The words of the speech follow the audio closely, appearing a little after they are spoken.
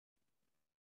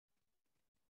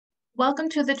Welcome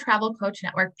to the Travel Coach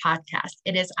Network podcast.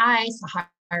 It is I, Sahar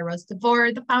Rose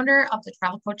DeVore, the founder of the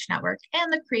Travel Coach Network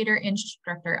and the creator and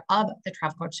instructor of the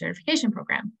Travel Coach Certification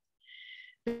Program.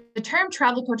 The term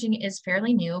travel coaching is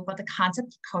fairly new, but the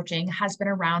concept of coaching has been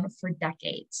around for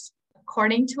decades.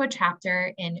 According to a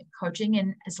chapter in Coaching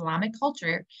in Islamic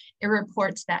Culture, it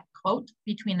reports that, quote,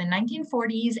 between the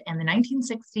 1940s and the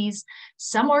 1960s,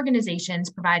 some organizations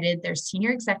provided their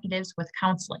senior executives with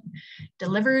counseling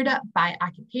delivered by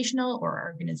occupational or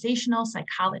organizational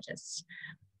psychologists.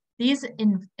 These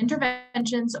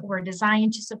interventions were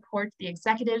designed to support the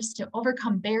executives to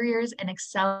overcome barriers and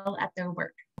excel at their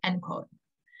work, end quote.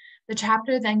 The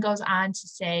chapter then goes on to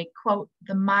say, quote,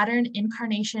 the modern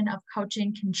incarnation of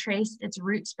coaching can trace its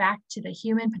roots back to the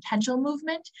human potential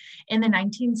movement in the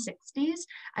 1960s,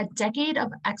 a decade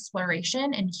of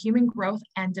exploration in human growth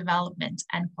and development,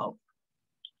 end quote.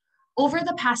 Over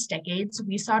the past decades,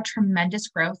 we saw tremendous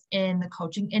growth in the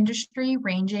coaching industry,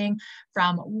 ranging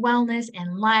from wellness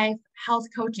and life, health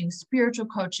coaching, spiritual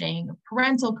coaching,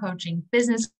 parental coaching,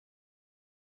 business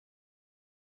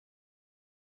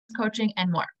coaching,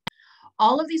 and more.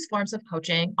 All of these forms of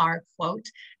coaching are, quote,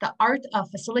 the art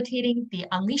of facilitating the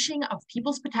unleashing of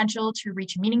people's potential to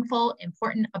reach meaningful,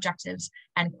 important objectives,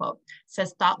 end quote,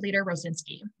 says thought leader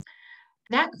Rosinski.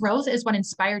 That growth is what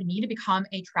inspired me to become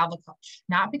a travel coach,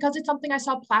 not because it's something I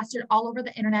saw plastered all over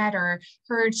the internet or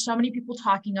heard so many people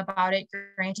talking about it.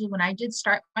 Granted, when I did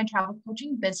start my travel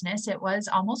coaching business, it was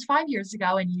almost 5 years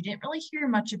ago, and you didn't really hear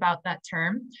much about that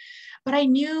term. But I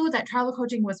knew that travel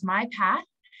coaching was my path,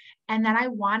 and that I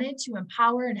wanted to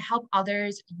empower and help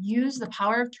others use the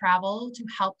power of travel to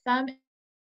help them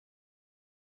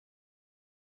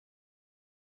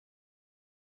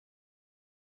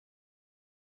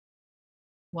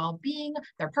well-being,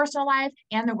 their personal life,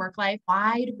 and their work life,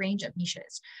 wide range of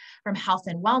niches, from health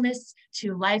and wellness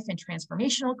to life and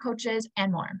transformational coaches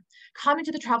and more. Come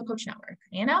into the Travel Coach Network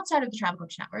and outside of the Travel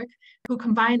Coach Network, who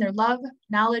combine their love,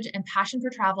 knowledge, and passion for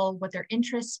travel with their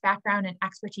interests, background, and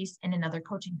expertise in another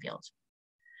coaching field.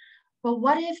 But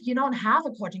what if you don't have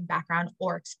a coaching background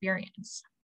or experience?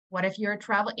 What if you're a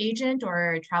travel agent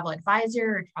or a travel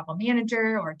advisor or travel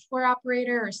manager or a tour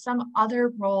operator or some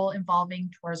other role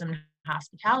involving tourism and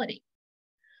hospitality?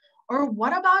 Or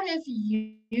what about if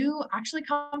you actually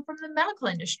come from the medical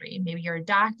industry? Maybe you're a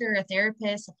doctor, a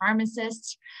therapist, a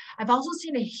pharmacist. I've also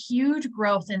seen a huge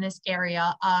growth in this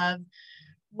area of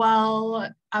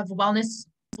wellness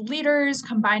leaders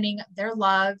combining their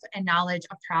love and knowledge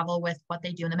of travel with what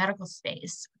they do in the medical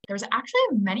space. There's actually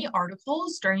many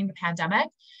articles during the pandemic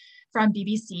from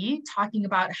BBC talking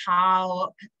about how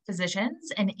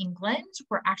physicians in England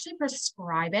were actually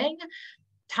prescribing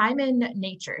time in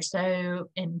nature, so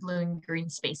in blue and green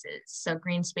spaces. So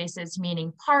green spaces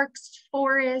meaning parks,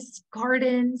 forests,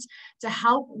 gardens, to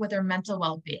help with their mental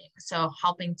well-being. So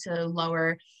helping to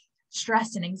lower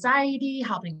stress and anxiety,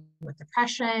 helping with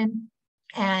depression.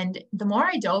 And the more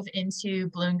I dove into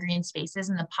blue and green spaces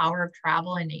and the power of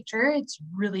travel and nature, it's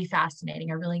really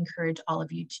fascinating. I really encourage all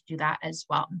of you to do that as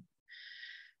well.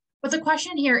 But the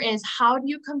question here is, how do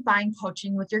you combine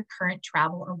coaching with your current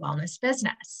travel or wellness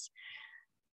business?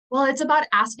 Well, it's about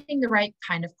asking the right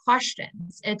kind of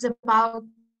questions. It's about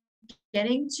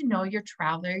getting to know your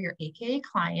traveler, your AKA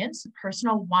clients,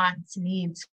 personal wants,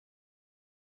 needs,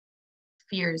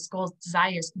 fears, goals,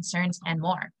 desires, concerns, and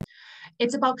more.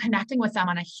 It's about connecting with them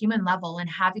on a human level and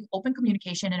having open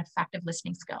communication and effective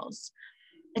listening skills.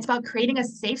 It's about creating a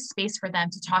safe space for them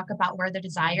to talk about where the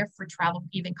desire for travel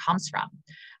even comes from.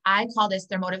 I call this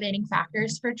their motivating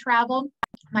factors for travel.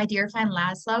 My dear friend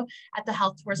Laszlo at the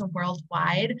Health Tourism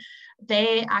Worldwide,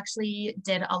 they actually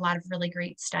did a lot of really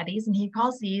great studies, and he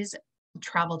calls these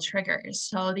travel triggers.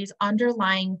 So these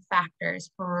underlying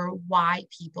factors for why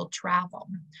people travel.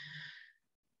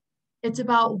 It's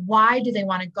about, why do they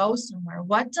want to go somewhere?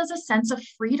 What does a sense of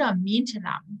freedom mean to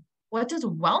them? What does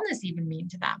wellness even mean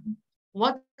to them?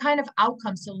 What kind of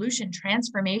outcome, solution,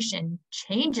 transformation,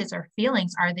 changes, or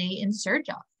feelings are they in search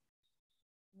of?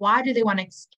 Why do they want to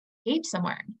escape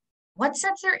somewhere? What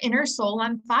sets their inner soul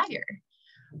on fire?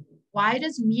 Why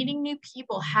does meeting new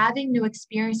people, having new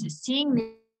experiences, seeing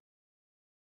new,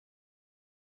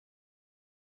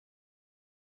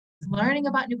 learning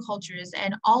about new cultures,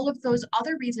 and all of those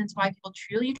other reasons why people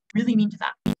truly, really mean to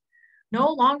them? No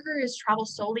longer is travel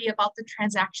solely about the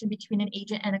transaction between an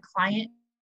agent and a client.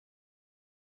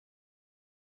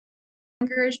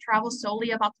 Is travel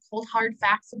solely about the cold hard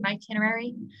facts of an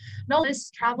itinerary? No, this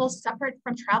travel is separate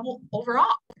from travel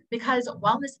overall, because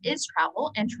wellness is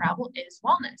travel and travel is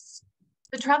wellness.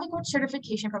 The Travel Coach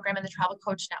Certification Program and the Travel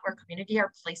Coach Network community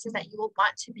are places that you will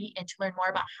want to be in to learn more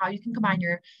about how you can combine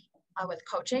your with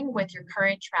coaching with your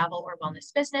current travel or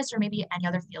wellness business, or maybe any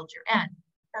other field you're in.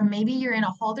 Or maybe you're in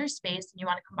a whole other space and you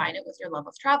want to combine it with your love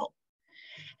of travel.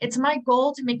 It's my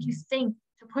goal to make you think,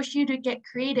 to push you to get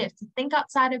creative, to think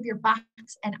outside of your box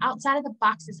and outside of the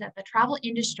boxes that the travel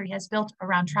industry has built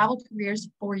around travel careers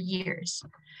for years.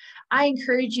 I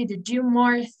encourage you to do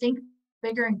more, think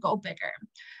bigger, and go bigger.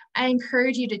 I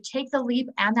encourage you to take the leap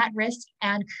and that risk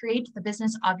and create the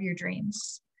business of your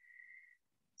dreams.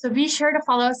 So be sure to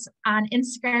follow us on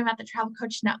Instagram at the Travel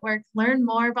Coach Network. Learn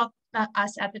more about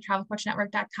us at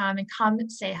thetravelcoachnetwork.com and come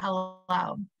say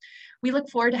hello. We look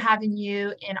forward to having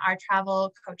you in our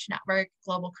Travel Coach Network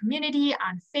global community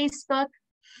on Facebook,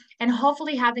 and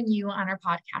hopefully having you on our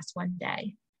podcast one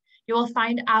day. You will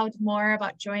find out more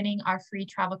about joining our free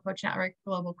Travel Coach Network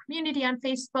global community on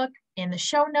Facebook in the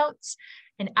show notes.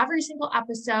 In every single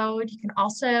episode, you can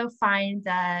also find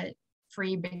the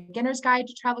free beginner's guide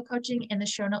to travel coaching in the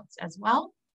show notes as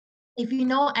well. If you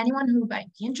know anyone who might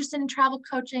be interested in travel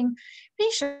coaching,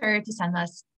 be sure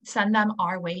to send them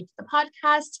our way to the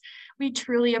podcast. We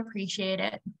truly appreciate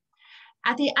it.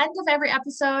 At the end of every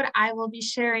episode, I will be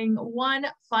sharing one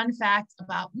fun fact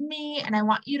about me, and I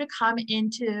want you to come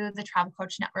into the Travel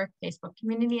Coach Network Facebook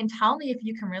community and tell me if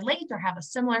you can relate or have a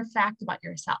similar fact about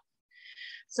yourself.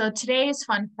 So today's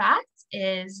fun fact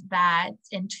is that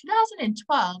in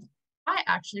 2012, I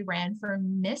actually ran for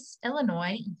Miss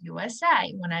Illinois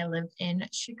USA when I lived in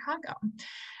Chicago.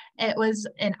 It was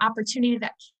an opportunity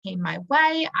that came my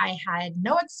way. I had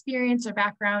no experience or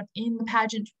background in the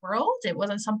pageant world. It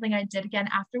wasn't something I did again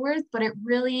afterwards, but it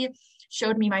really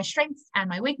showed me my strengths and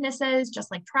my weaknesses,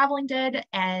 just like traveling did.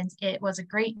 And it was a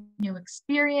great new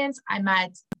experience. I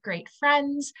met great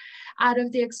friends out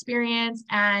of the experience,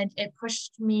 and it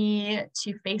pushed me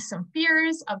to face some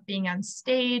fears of being on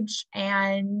stage,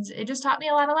 and it just taught me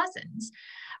a lot of lessons.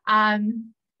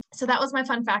 So that was my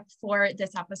fun fact for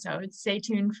this episode. Stay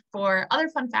tuned for other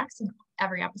fun facts in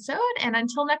every episode. And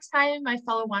until next time, my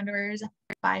fellow wanderers,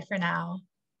 bye for now.